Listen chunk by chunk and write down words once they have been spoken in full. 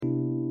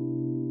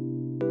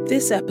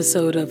This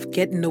episode of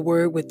Get in the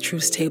Word with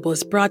Truth Table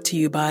is brought to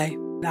you by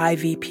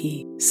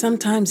IVP.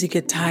 Sometimes you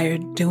get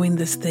tired doing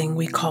this thing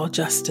we call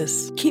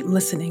justice. Keep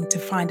listening to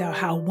find out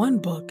how one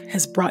book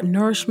has brought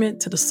nourishment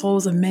to the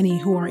souls of many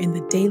who are in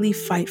the daily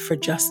fight for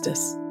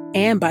justice.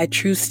 And by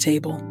Truth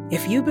Table.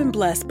 If you've been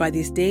blessed by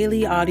these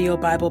daily audio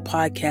Bible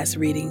podcast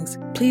readings,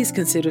 please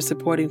consider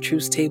supporting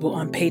Truth Table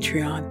on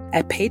Patreon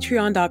at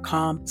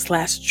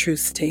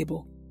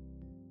patreon.com/truthstable.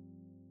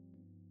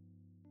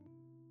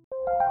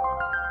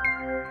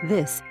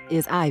 This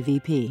is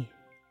IVP.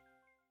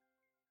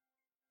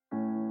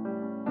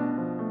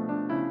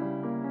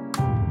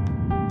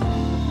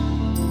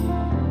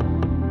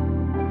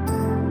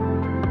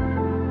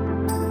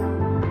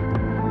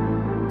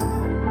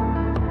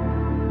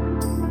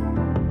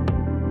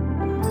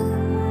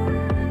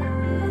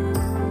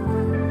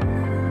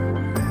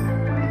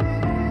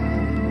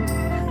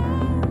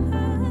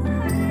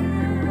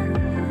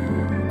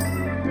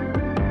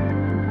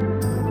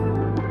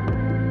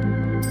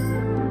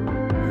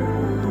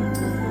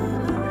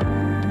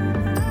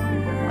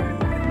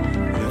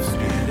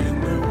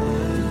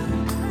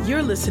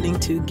 You're listening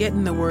to Get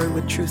in the Word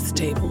with Truth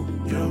Table.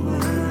 Your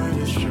word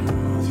is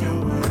truth,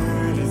 your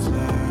word is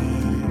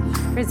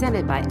life.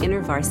 Presented by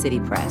InterVarsity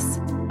Press.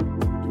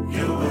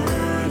 Your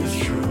word is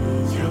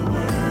truth, your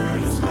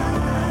word is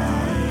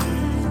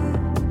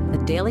life. A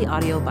daily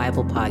audio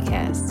Bible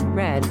podcast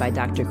read by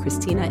Dr.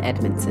 Christina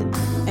Edmondson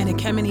And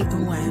Ekemini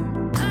Uwan.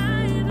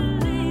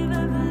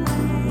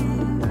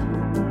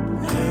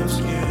 Let's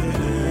get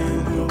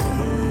in the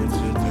word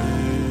today.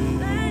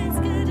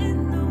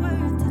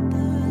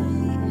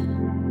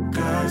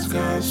 God's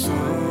got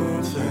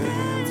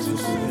something to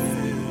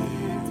say.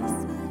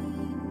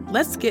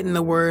 Let's get in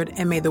the Word,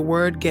 and may the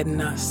Word get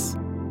in us.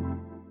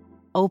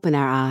 Open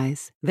our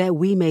eyes that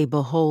we may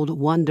behold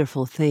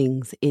wonderful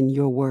things in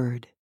your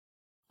word.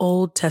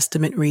 Old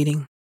Testament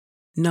reading.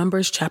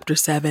 Numbers chapter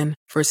 7,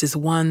 verses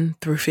 1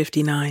 through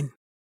 59.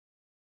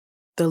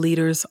 The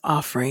leaders'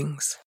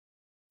 offerings.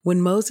 When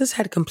Moses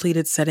had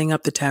completed setting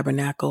up the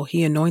tabernacle,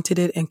 he anointed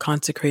it and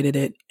consecrated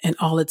it and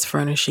all its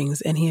furnishings,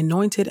 and he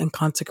anointed and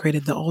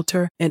consecrated the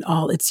altar and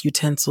all its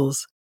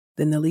utensils.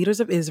 Then the leaders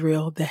of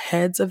Israel, the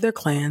heads of their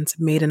clans,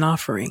 made an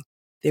offering.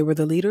 They were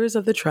the leaders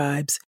of the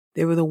tribes.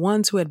 They were the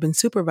ones who had been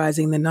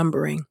supervising the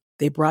numbering.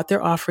 They brought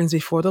their offerings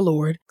before the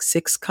Lord,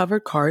 6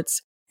 covered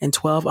carts and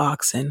 12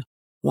 oxen,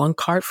 1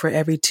 cart for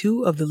every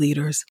 2 of the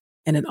leaders,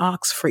 and an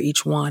ox for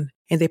each one,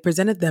 and they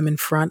presented them in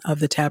front of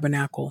the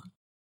tabernacle.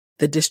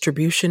 The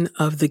distribution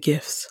of the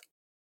gifts.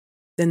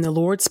 Then the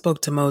Lord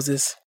spoke to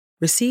Moses,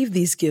 "Receive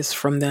these gifts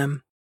from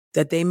them,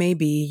 that they may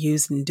be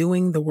used in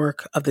doing the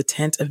work of the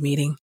tent of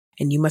meeting,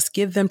 and you must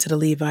give them to the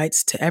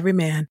Levites, to every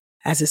man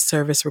as his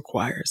service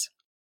requires."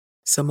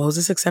 So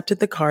Moses accepted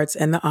the carts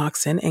and the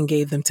oxen and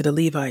gave them to the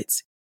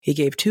Levites. He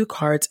gave 2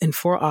 carts and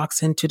 4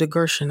 oxen to the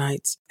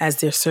Gershonites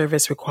as their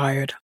service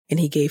required, and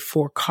he gave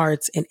 4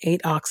 carts and 8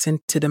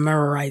 oxen to the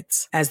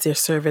Merarites as their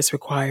service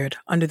required,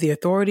 under the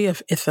authority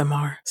of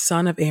Ithamar,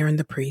 son of Aaron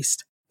the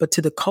priest. But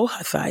to the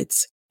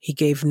Kohathites he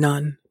gave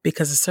none,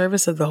 because the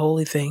service of the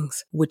holy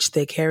things, which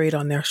they carried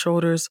on their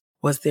shoulders,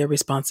 was their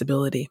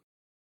responsibility.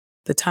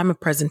 The time of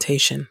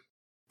presentation.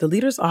 The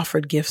leaders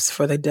offered gifts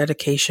for the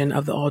dedication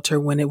of the altar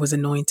when it was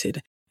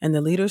anointed, and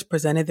the leaders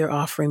presented their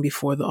offering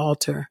before the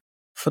altar.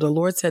 For the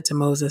Lord said to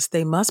Moses,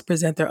 they must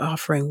present their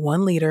offering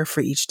 1 leader for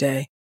each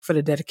day for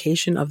the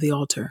dedication of the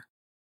altar.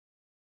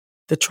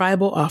 The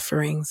tribal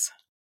offerings.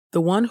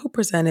 The one who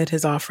presented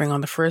his offering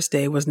on the first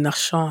day was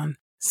Nahshon,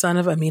 son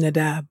of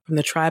Amminadab, from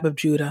the tribe of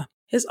Judah.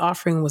 His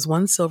offering was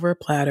 1 silver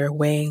platter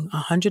weighing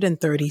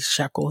 130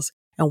 shekels,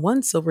 and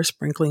 1 silver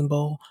sprinkling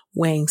bowl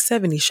weighing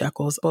 70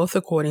 shekels, both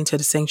according to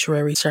the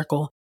sanctuary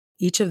shekel,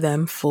 each of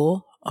them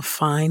full of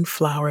fine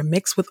flour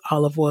mixed with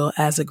olive oil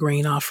as a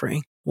grain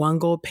offering, 1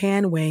 gold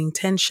pan weighing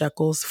 10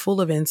 shekels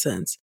full of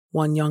incense,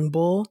 1 young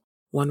bull,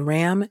 1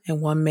 ram, and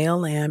 1 male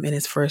lamb in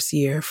its first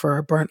year for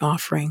a burnt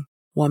offering,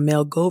 1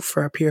 male goat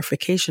for a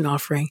purification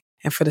offering,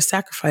 and for the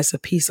sacrifice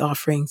of peace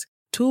offerings,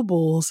 2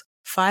 bulls,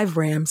 5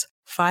 rams,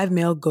 5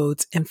 male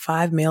goats, and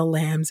 5 male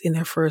lambs in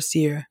their first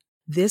year.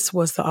 This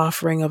was the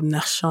offering of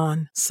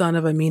Nahshon, son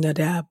of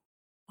Amminadab.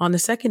 On the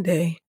second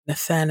day,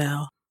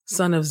 Nathanael,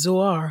 son of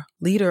Zuar,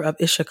 leader of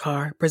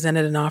Issachar,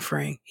 presented an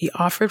offering. He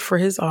offered for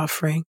his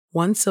offering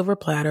 1 silver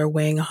platter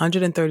weighing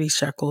 130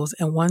 shekels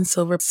and 1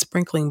 silver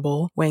sprinkling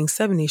bowl weighing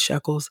 70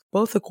 shekels,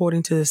 both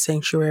according to the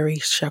sanctuary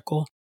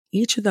shekel,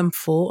 each of them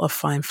full of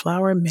fine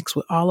flour mixed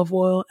with olive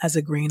oil as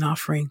a grain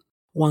offering,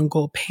 1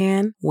 gold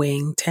pan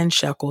weighing 10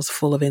 shekels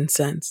full of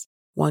incense,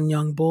 1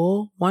 young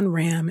bull, 1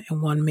 ram,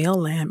 and 1 male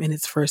lamb in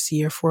its first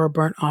year for a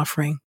burnt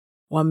offering,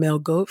 1 male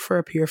goat for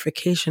a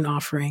purification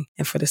offering,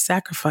 and for the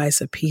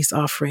sacrifice of peace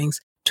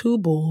offerings, 2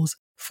 bulls,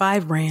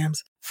 5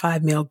 rams,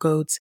 5 male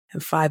goats,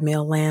 and 5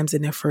 male lambs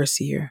in their first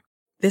year.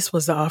 This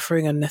was the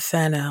offering of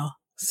Nathanael,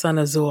 son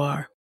of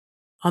Zuar.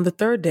 On the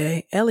third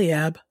day,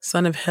 Eliab,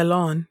 son of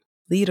Helon,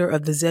 leader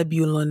of the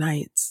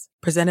Zebulonites,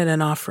 presented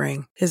an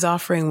offering. His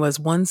offering was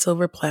 1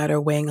 silver platter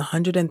weighing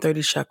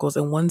 130 shekels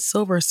and 1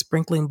 silver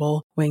sprinkling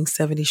bowl weighing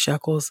 70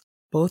 shekels,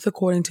 both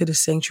according to the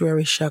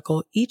sanctuary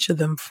shekel, each of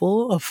them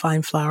full of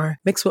fine flour,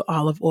 mixed with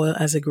olive oil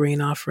as a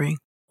grain offering.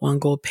 1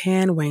 gold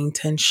pan weighing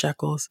 10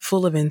 shekels,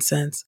 full of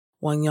incense.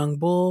 1 young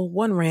bull,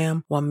 1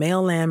 ram, 1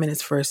 male lamb in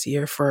its first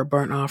year for a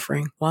burnt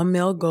offering, 1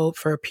 male goat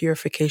for a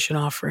purification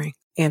offering,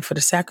 and for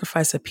the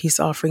sacrifice of peace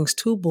offerings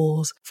 2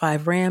 bulls,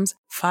 5 rams,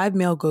 5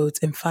 male goats,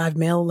 and 5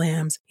 male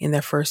lambs in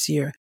their first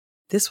year.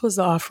 This was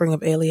the offering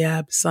of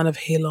Eliab, son of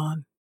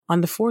Helon. On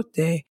the 4th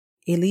day,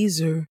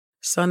 Eliezer,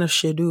 son of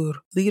Shedur,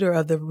 leader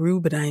of the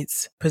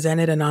Reubenites,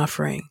 presented an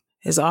offering.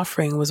 His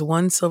offering was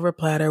 1 silver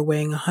platter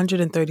weighing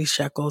 130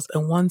 shekels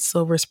and 1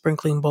 silver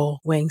sprinkling bowl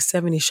weighing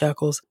 70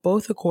 shekels,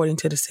 both according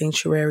to the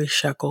sanctuary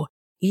shekel,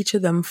 each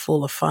of them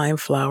full of fine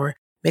flour,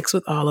 mixed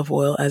with olive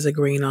oil as a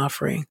grain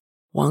offering.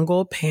 1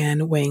 gold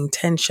pan weighing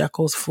 10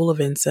 shekels full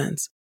of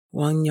incense.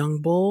 1 young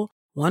bull,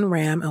 1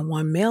 ram, and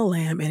 1 male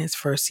lamb in its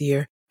first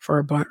year for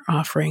a burnt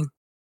offering.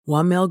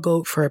 1 male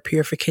goat for a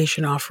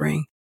purification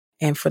offering.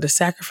 And for the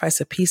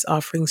sacrifice of peace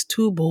offerings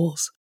 2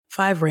 bulls,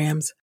 5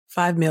 rams,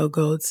 5 male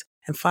goats,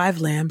 and 5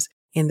 lambs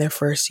in their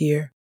first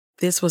year.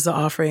 This was the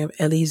offering of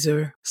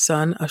Eliezer,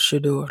 son of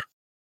Shedur.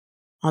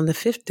 On the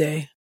 5th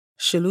day,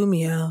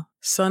 Shelumiel,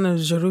 son of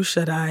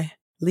Jerushadai,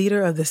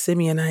 leader of the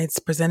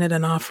Simeonites, presented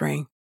an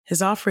offering.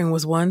 His offering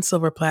was 1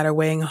 silver platter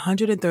weighing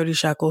 130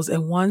 shekels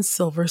and 1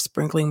 silver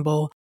sprinkling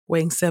bowl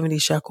weighing 70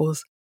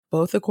 shekels,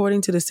 both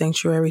according to the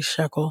sanctuary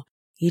shekel,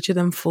 each of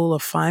them full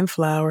of fine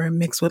flour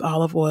mixed with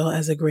olive oil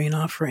as a grain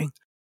offering.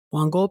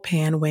 1 gold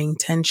pan weighing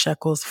 10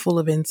 shekels full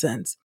of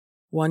incense.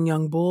 1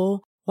 young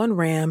bull, 1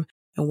 ram,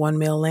 and 1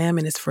 male lamb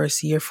in its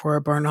first year for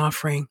a burnt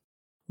offering.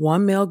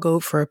 1 male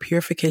goat for a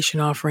purification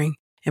offering,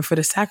 and for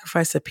the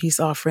sacrifice of peace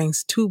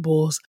offerings 2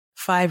 bulls,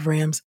 5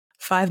 rams,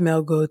 5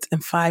 male goats,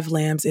 and 5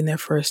 lambs in their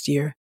first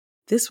year.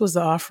 This was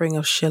the offering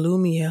of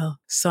Shelumiel,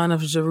 son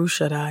of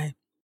Jerushadai.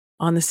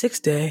 On the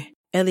 6th day,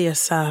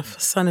 Eliasaph,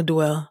 son of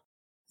Duel,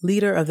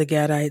 leader of the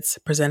Gadites,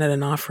 presented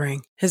an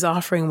offering. His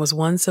offering was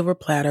 1 silver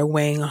platter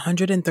weighing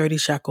 130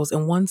 shekels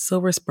and 1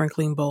 silver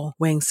sprinkling bowl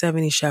weighing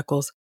 70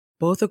 shekels,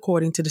 both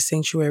according to the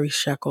sanctuary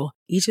shekel,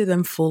 each of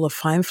them full of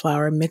fine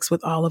flour mixed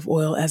with olive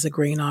oil as a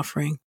grain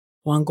offering.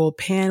 1 gold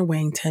pan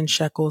weighing 10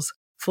 shekels,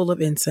 full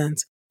of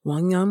incense.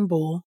 1 young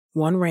bull,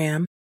 1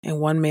 ram, and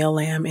 1 male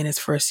lamb in its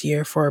first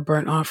year for a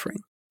burnt offering.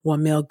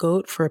 1 male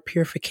goat for a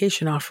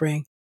purification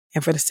offering.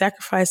 And for the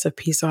sacrifice of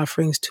peace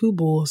offerings 2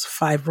 bulls,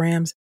 5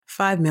 rams,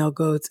 5 male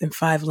goats, and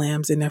 5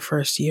 lambs in their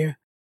first year.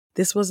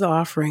 This was the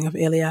offering of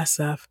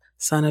Eliasaph,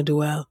 son of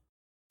Duel.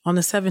 On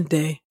the 7th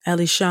day,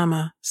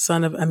 Elishama,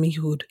 son of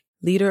Ammihud,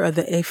 leader of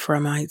the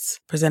Ephraimites,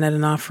 presented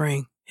an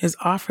offering. His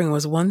offering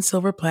was 1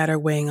 silver platter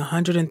weighing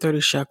 130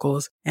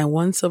 shekels and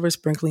 1 silver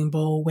sprinkling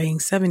bowl weighing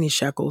 70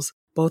 shekels,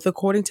 both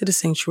according to the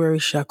sanctuary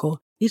shekel,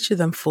 each of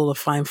them full of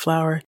fine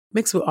flour,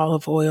 mixed with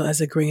olive oil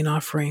as a grain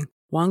offering.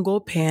 1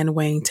 gold pan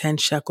weighing 10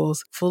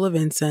 shekels, full of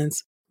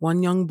incense.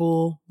 1 young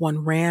bull,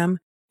 1 ram,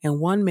 and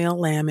 1 male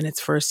lamb in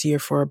its first year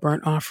for a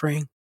burnt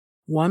offering.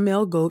 1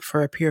 male goat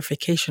for a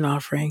purification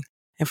offering.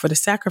 And for the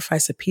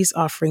sacrifice of peace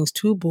offerings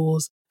 2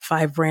 bulls,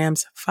 5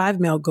 rams, 5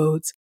 male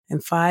goats,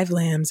 and 5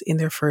 lambs in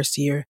their first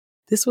year.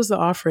 This was the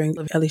offering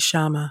of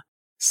Elishama,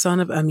 son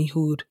of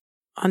Ammihud.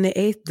 On the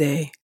 8th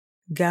day,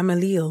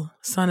 Gamaliel,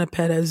 son of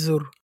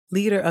Pedazur,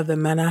 leader of the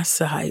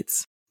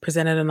Manassehites,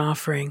 presented an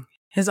offering.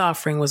 His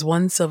offering was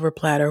 1 silver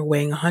platter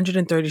weighing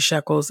 130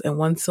 shekels and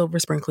 1 silver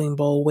sprinkling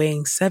bowl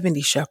weighing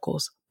 70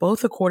 shekels,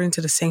 both according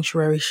to the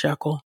sanctuary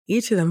shekel,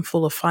 each of them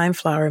full of fine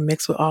flour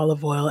mixed with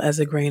olive oil as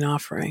a grain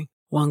offering.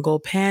 1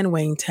 gold pan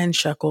weighing 10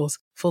 shekels,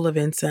 full of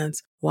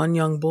incense. 1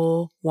 young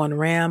bull, 1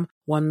 ram,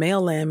 1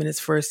 male lamb in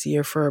its first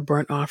year for a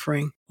burnt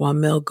offering. 1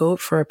 male goat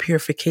for a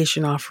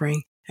purification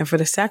offering. And for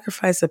the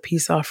sacrifice of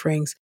peace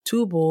offerings,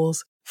 2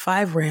 bulls,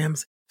 5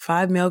 rams,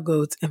 5 male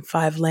goats, and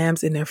 5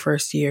 lambs in their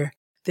first year.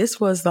 This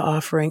was the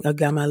offering of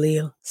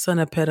Gamaliel, son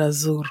of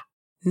Pedazur.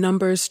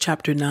 Numbers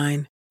chapter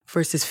 9,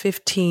 verses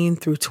 15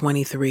 through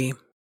 23.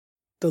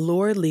 The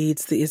Lord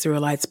leads the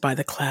Israelites by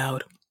the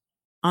cloud.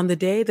 On the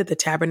day that the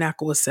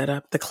tabernacle was set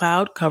up, the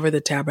cloud covered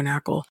the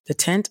tabernacle, the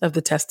tent of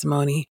the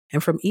testimony,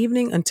 and from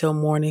evening until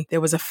morning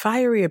there was a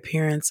fiery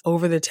appearance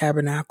over the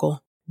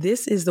tabernacle.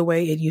 This is the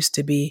way it used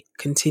to be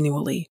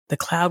continually. The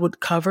cloud would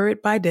cover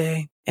it by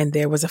day, and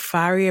there was a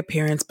fiery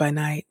appearance by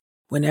night.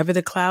 Whenever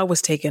the cloud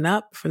was taken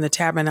up from the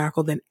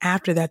tabernacle, then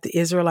after that the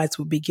Israelites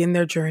would begin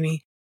their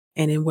journey,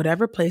 and in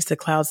whatever place the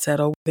cloud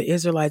settled, the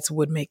Israelites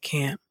would make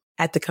camp.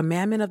 At the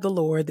commandment of the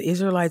Lord, the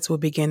Israelites would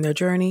begin their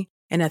journey,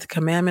 and at the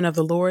commandment of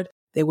the Lord,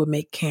 they would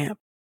make camp.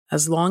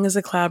 As long as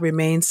the cloud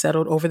remained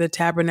settled over the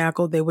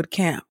tabernacle, they would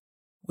camp.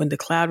 When the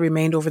cloud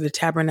remained over the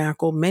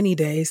tabernacle many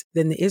days,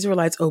 then the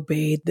Israelites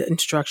obeyed the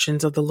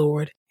instructions of the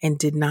Lord and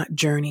did not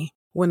journey.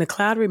 When the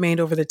cloud remained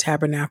over the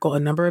tabernacle a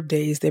number of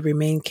days, they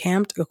remained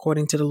camped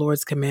according to the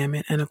Lord's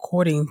commandment, and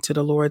according to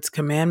the Lord's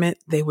commandment,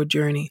 they would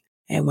journey.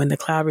 And when the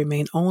cloud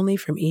remained only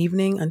from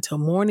evening until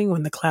morning,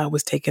 when the cloud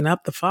was taken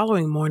up the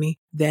following morning,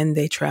 then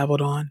they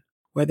traveled on.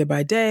 Whether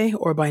by day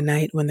or by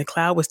night, when the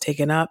cloud was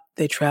taken up,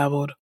 they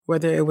traveled,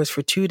 whether it was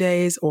for 2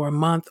 days or a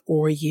month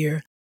or a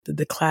year.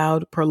 The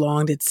cloud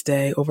prolonged its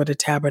stay over the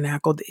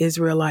tabernacle. The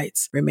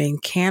Israelites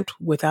remained camped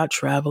without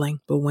traveling,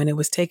 but when it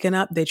was taken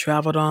up, they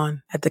traveled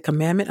on. At the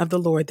commandment of the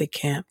Lord, they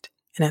camped,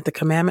 and at the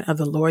commandment of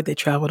the Lord, they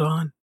traveled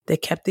on. They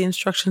kept the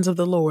instructions of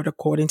the Lord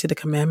according to the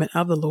commandment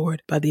of the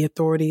Lord by the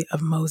authority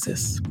of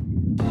Moses.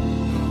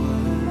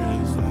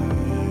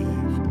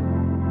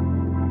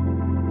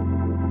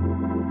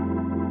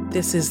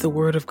 This is the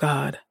word of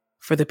God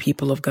for the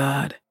people of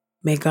God.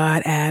 May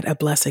God add a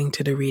blessing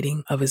to the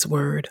reading of his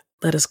word.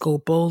 Let us go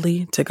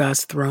boldly to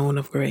God's throne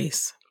of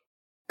grace.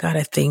 God,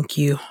 I thank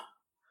you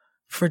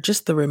for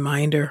just the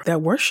reminder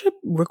that worship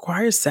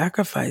requires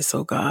sacrifice,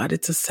 oh God.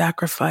 It's a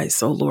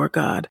sacrifice, oh Lord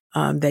God,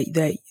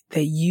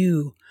 that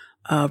you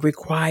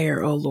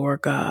require, oh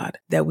Lord God,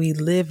 that we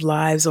live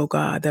lives, oh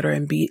God, that are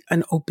in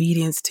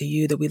obedience to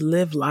you, that we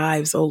live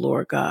lives, oh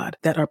Lord God,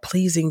 that are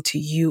pleasing to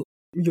you.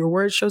 Your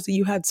word shows that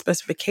you had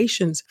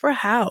specifications for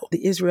how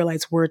the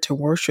Israelites were to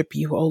worship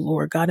you, oh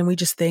Lord God. And we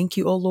just thank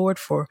you, oh Lord,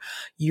 for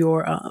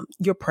your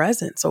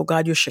presence, oh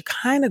God, your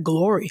Shekinah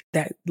glory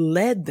that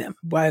led them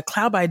by a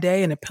cloud by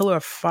day and a pillar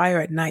of fire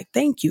at night.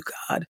 Thank you,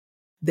 God,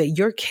 that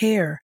your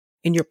care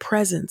and your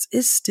presence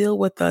is still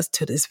with us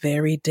to this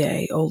very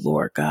day, oh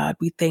Lord God.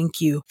 We thank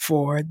you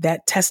for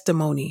that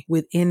testimony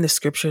within the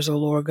scriptures, oh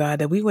Lord God,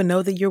 that we would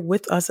know that you're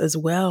with us as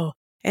well.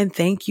 And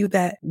thank you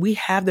that we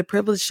have the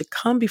privilege to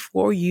come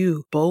before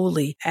you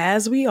boldly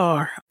as we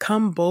are.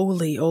 Come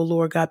boldly, oh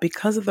Lord God,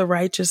 because of the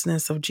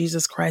righteousness of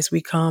Jesus Christ.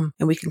 We come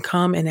and we can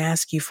come and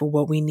ask you for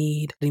what we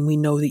need. And we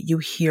know that you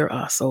hear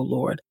us, oh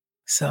Lord.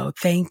 So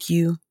thank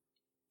you.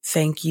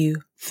 Thank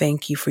you.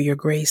 Thank you for your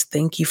grace.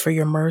 Thank you for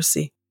your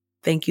mercy.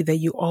 Thank you that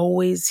you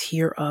always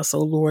hear us, oh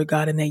Lord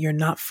God, and that you're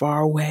not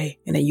far away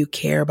and that you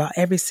care about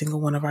every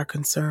single one of our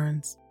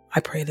concerns.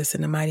 I pray this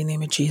in the mighty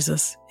name of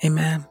Jesus.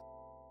 Amen.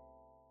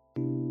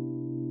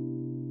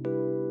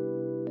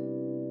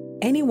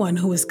 Anyone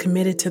who is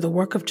committed to the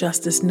work of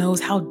justice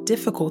knows how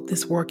difficult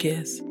this work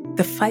is.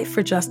 The fight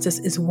for justice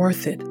is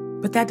worth it,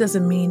 but that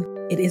doesn't mean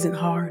it isn't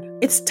hard.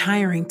 It's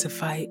tiring to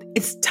fight.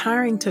 It's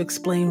tiring to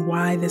explain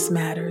why this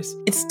matters.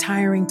 It's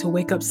tiring to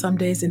wake up some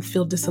days and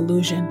feel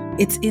disillusioned.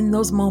 It's in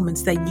those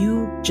moments that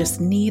you just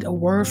need a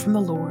word from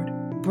the Lord.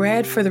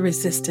 Bread for the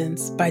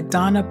Resistance by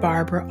Donna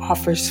Barber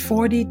offers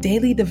 40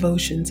 daily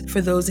devotions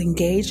for those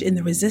engaged in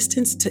the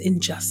resistance to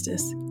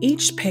injustice.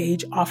 Each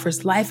page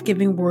offers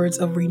life-giving words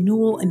of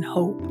renewal and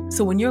hope.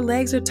 So when your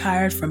legs are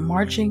tired from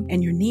marching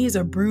and your knees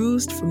are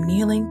bruised from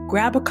kneeling,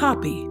 grab a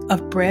copy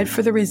of Bread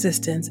for the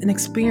Resistance and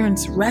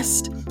experience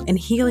rest and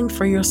healing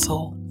for your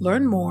soul.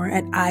 Learn more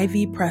at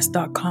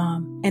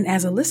ivpress.com. And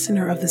as a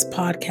listener of this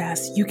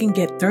podcast, you can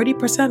get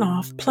 30%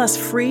 off plus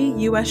free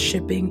U.S.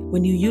 shipping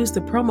when you use the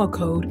promo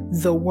code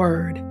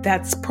THEWORD.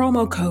 That's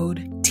promo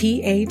code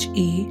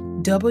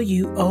THEWORD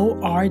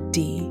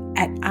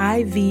at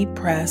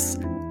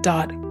ivpress.com.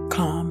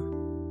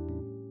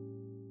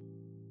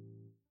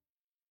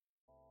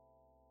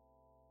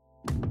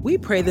 We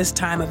pray this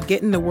time of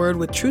Getting the Word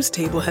with Truth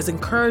Table has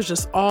encouraged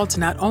us all to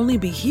not only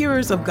be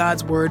hearers of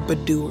God's word,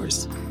 but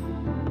doers.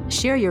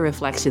 Share your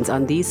reflections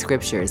on these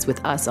scriptures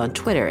with us on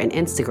Twitter and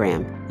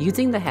Instagram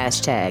using the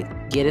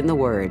hashtag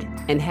 #GetInTheWord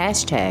and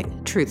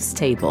hashtag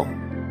 #TruthsTable.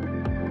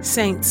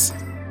 Saints,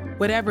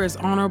 whatever is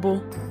honorable,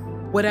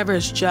 whatever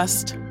is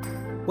just,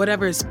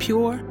 whatever is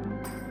pure,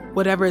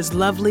 whatever is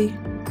lovely,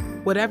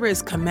 whatever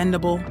is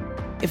commendable,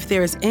 if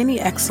there is any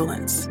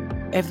excellence,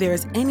 if there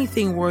is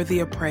anything worthy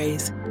of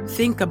praise,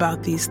 think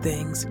about these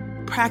things,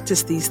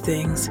 practice these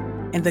things,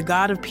 and the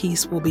God of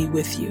peace will be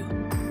with you.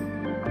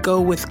 Go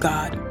with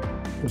God.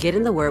 Get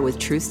in the Word with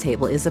Truth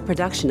Table is a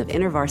production of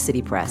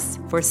InterVarsity Press.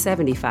 For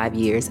 75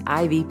 years,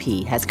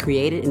 IVP has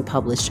created and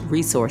published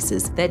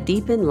resources that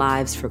deepen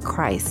lives for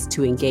Christ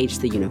to engage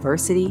the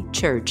university,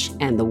 church,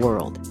 and the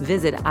world.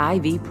 Visit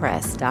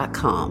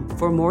ivpress.com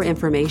for more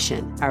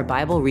information. Our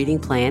Bible reading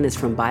plan is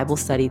from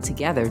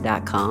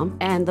BibleStudyTogether.com,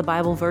 and the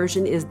Bible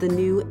version is the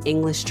New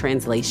English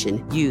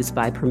Translation used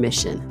by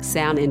permission.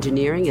 Sound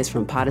engineering is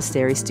from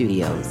Podastery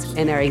Studios,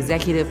 and our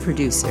executive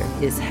producer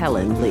is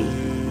Helen Lee.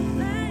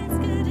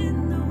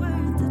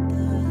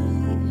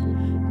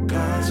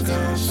 God's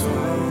got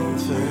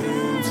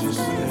something